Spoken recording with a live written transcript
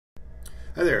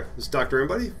Hi there, this is Dr.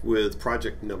 Everybody with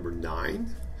project number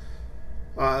 9.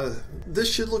 This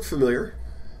should look familiar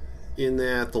in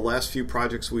that the last few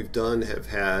projects we've done have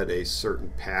had a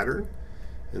certain pattern,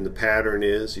 and the pattern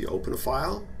is you open a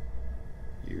file,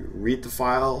 you read the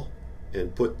file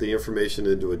and put the information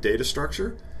into a data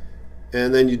structure,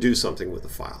 and then you do something with the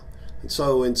file. And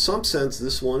so in some sense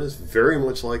this one is very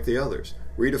much like the others.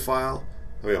 Read a file,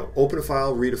 open a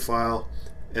file, read a file,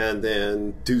 and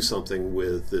then do something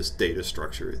with this data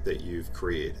structure that you've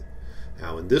created.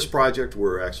 Now in this project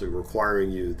we're actually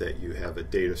requiring you that you have a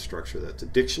data structure that's a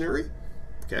dictionary.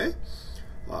 Okay,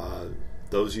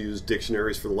 those who use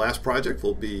dictionaries for the last project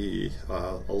will be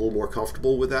a little more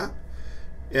comfortable with that.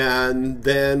 And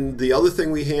then the other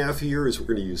thing we have here is we're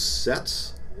going to use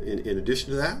sets in addition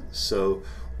to that. So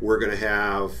we're going to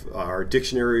have our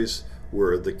dictionaries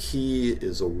where the key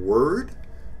is a word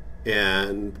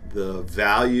and the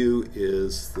value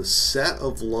is the set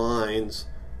of lines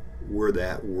where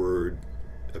that word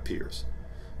appears.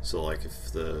 So like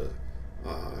if the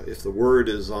word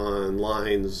is on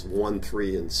lines 1,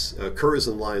 3, and occurs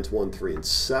in lines 1, 3, and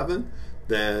 7,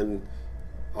 then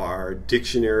our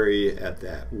dictionary at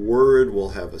that word will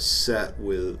have a set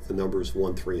with the numbers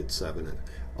 1, 3, and 7 in it.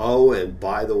 Oh, and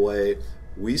by the way,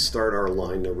 we start our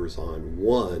line numbers on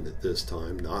 1 this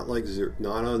time, not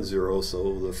on 0,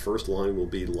 so the first line will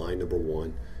be line number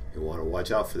 1. You want to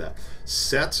watch out for that.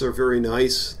 Sets are very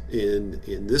nice in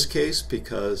this case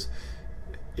because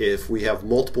if we have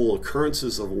multiple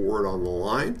occurrences of a word on the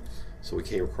line, so we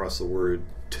came across the word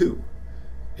 2,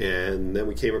 and then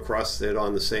we came across it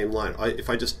on the same line. If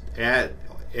I just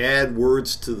add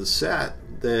words to the set,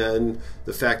 then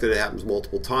the fact that it happens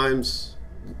multiple times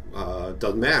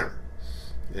doesn't matter.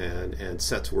 And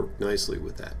sets work nicely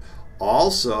with that.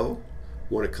 Also,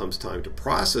 when it comes time to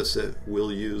process it, we'll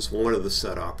use one of the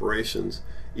set operations,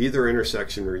 either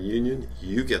intersection or union.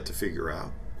 You get to figure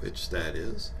out which that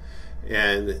is.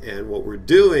 And what we're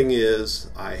doing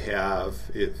is I have,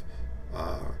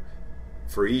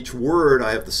 for each word,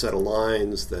 I have the set of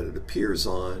lines that it appears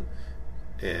on.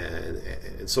 And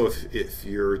so if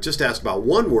you're just asked about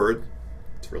one word,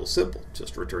 it's real simple.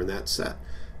 Just return that set.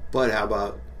 But how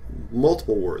about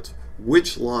multiple words?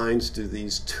 Which lines do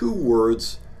these 2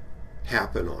 words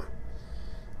happen on?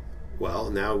 Well,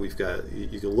 now we've got,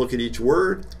 you can look at each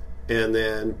word and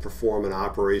then perform an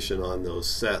operation on those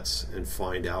sets and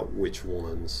find out which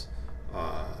ones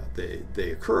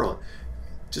they occur on.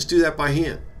 Just do that by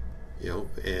hand,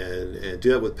 and do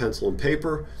that with pencil and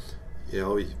paper.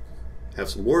 You have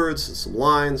some words and some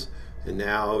lines, and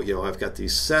now I've got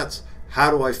these sets. How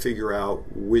do I figure out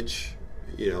which?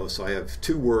 So I have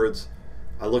 2 words,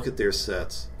 I look at their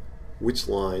sets, which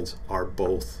lines are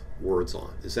both words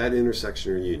on? Is that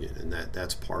intersection or union? And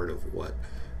that's part of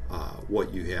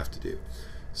what you have to do.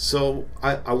 So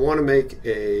I want to make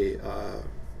a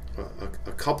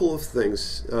couple of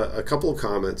things, a couple of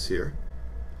comments here.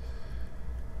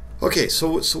 Okay,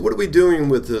 so what are we doing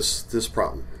with this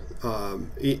problem?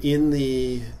 In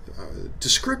the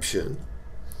description,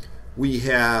 we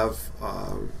have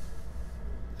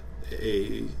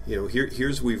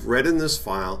here's we've read in this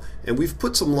file, and we've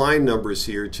put some line numbers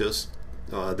here. Just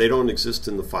they don't exist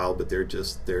in the file, but they're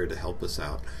just there to help us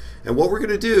out. And what we're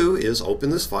going to do is open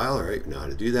this file. All right, we know how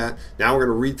to do that. Now we're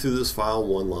going to read through this file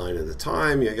one line at a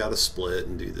time. You got to split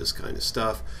and do this kind of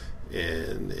stuff,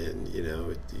 and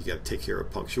you got to take care of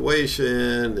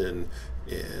punctuation and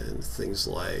things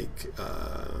like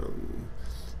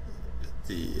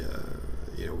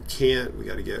we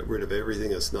got to get rid of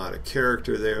everything that's not a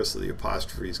character there, so the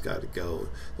apostrophe's got to go.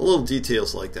 The little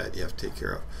details like that you have to take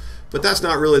care of. But that's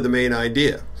not really the main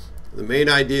idea. The main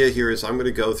idea here is I'm going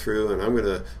to go through and I'm going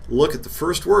to look at the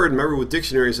first word. Remember, with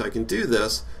dictionaries I can do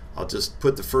this. I'll just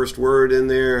put the first word in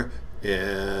there,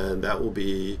 and that will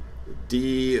be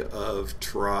D of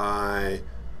try,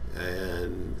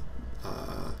 and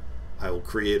I will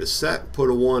create a set, put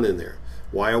a 1 in there.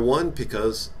 Why a 1?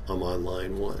 Because I'm on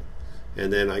line 1.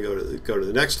 And then I go to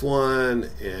the next one,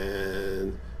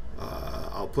 and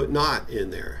I'll put not in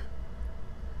there,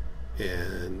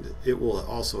 and it will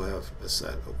also have a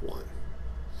set of 1,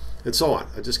 and so on.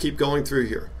 I just keep going through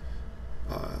here,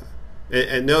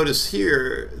 and notice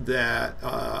here that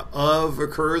of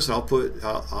occurs.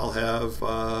 I'll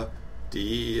have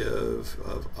D of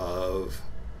will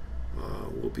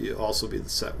also be the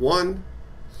set 1.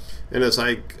 And as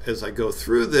I go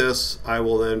through this, I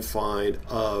will then find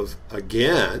of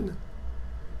again,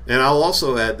 and I'll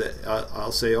also add that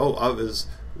I'll say, oh, of is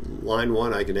line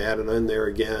 1. I can add it in there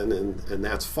again, and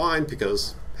that's fine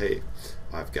because hey,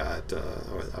 I've got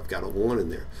a 1 in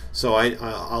there. So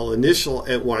I'll initial,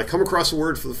 and when I come across a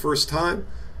word for the first time,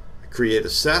 I create a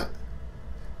set,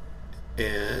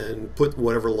 and put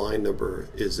whatever line number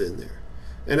is in there.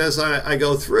 And as I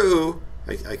go through,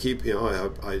 I keep,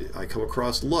 I come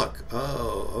across look.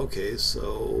 Oh, okay,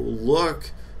 so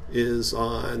look is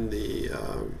on the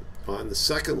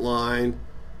second line,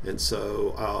 and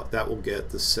so that will get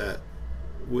the set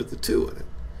with the 2 in it,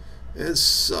 and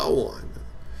so on.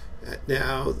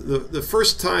 Now, the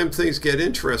first time things get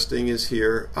interesting is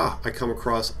here. I come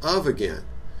across of again.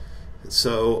 And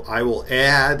so I will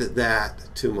add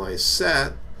that to my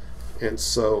set, and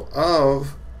so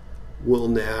of will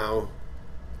now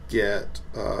get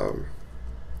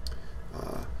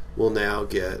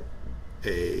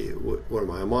what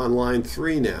am I? I'm on line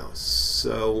 3 now.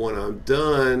 So when I'm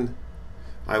done,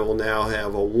 I will now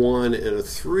have a 1 and a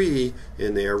 3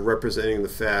 in there, representing the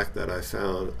fact that I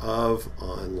found of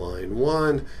on line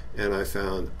 1 and I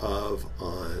found of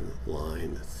on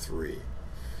line 3.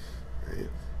 Right?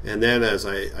 And then as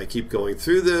I keep going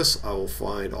through this, I will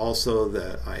find also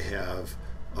that I have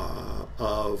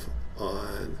of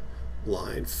on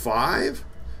line 5,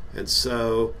 and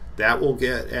so that will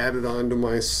get added onto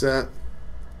my set.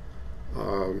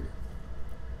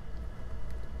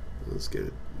 Let's get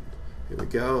it. Here we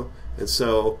go. And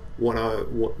so when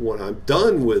I'm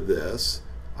done with this,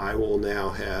 I will now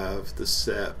have the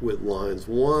set with lines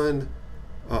 1,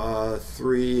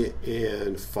 3,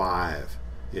 and 5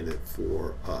 in it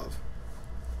for of.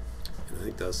 And I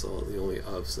think that's the only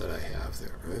ofs that I have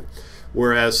there, right?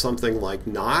 Whereas something like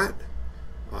not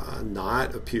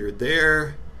appeared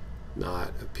there, not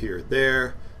appeared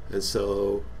there, and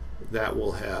so that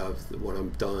will have, when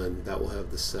I'm done, that will have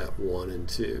the set 1 and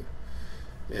 2.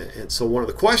 And so one of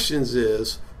the questions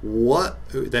is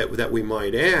that we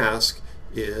might ask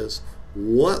is,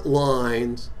 what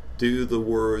lines do the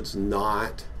words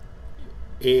not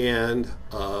and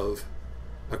of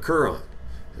occur on?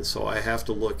 And so I have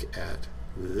to look at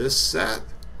this set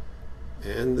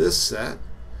and this set,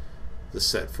 the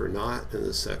set for not and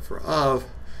the set for of,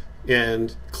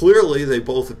 and clearly they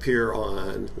both appear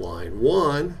on line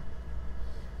 1.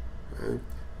 Right?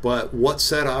 But what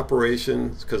set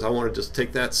operations, because I want to just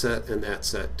take that set and that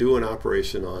set, do an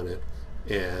operation on it,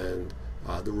 and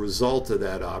the result of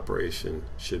that operation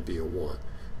should be a 1.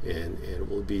 And it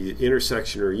will be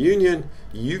intersection or union.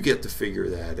 You get to figure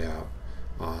that out.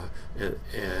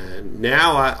 And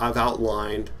now I've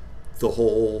outlined the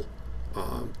whole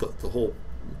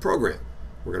program.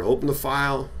 We're going to open the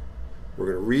file. We're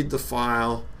going to read the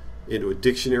file into a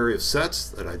dictionary of sets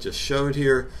that I just showed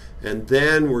here, and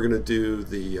then we're going to do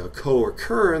the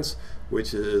co-occurrence,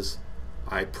 which is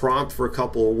I prompt for a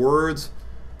couple of words,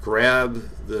 grab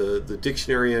the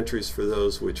dictionary entries for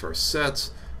those which are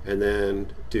sets, and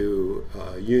then do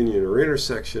union or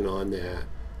intersection on that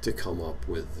to come up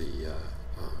with the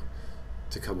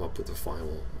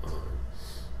final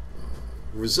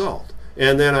result.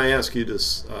 And then I ask you to,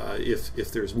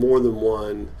 if there's more than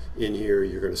one in here,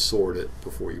 you're going to sort it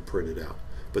before you print it out.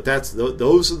 But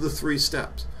those are the 3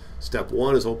 steps. Step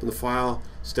 1 is open the file.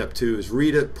 Step 2 is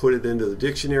read it, put it into the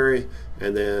dictionary,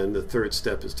 and then the 3rd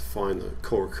step is to find the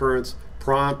co-occurrence,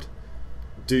 prompt,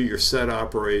 do your set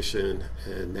operation,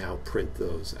 and now print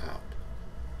those out.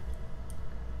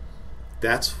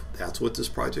 That's what this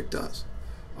project does.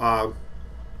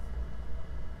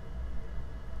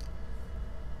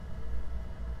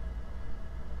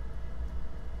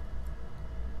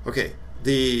 Okay,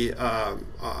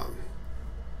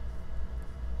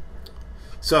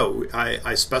 so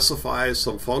I specify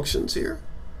some functions here.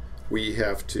 We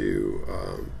have to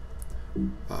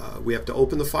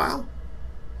open the file,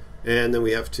 and then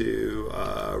we have to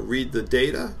read the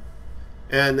data,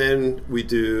 and then we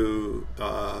do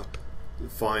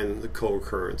find the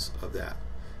co-occurrence of that.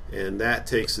 And that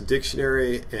takes the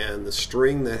dictionary and the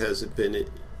string that has been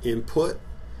input,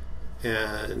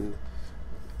 and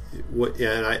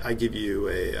I give you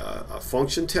a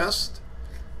function test.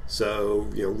 So,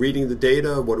 reading the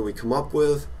data, what do we come up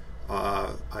with?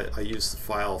 I use the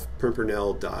file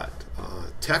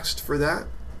pimpernel.txt for that.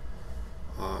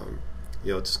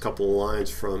 It's a couple of lines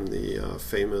from the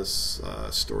famous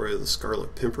story of the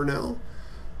Scarlet Pimpernel.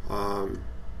 And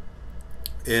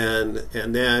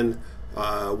then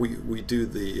we do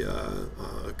the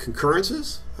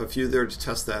concurrences, a few there to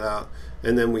test that out,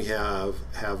 and then we have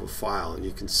a file. And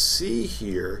you can see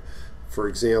here, for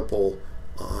example,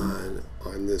 on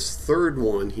this 3rd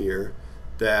one here,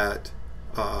 that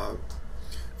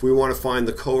if we want to find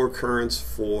the co-occurrence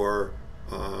for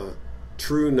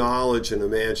true knowledge and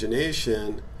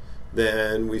imagination,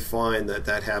 then we find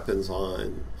that happens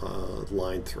on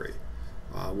line 3.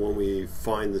 When we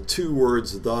find the 2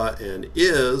 words the and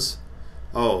is,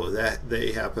 oh, that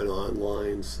they happen on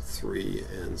lines 3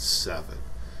 and 7.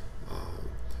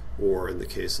 Or in the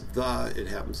case of the, it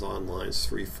happens on lines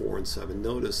 3, 4, and 7.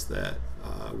 Notice that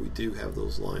we do have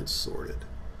those lines sorted.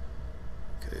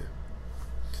 Okay,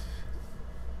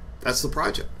 that's the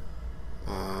project.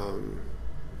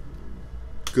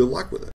 Good luck with it.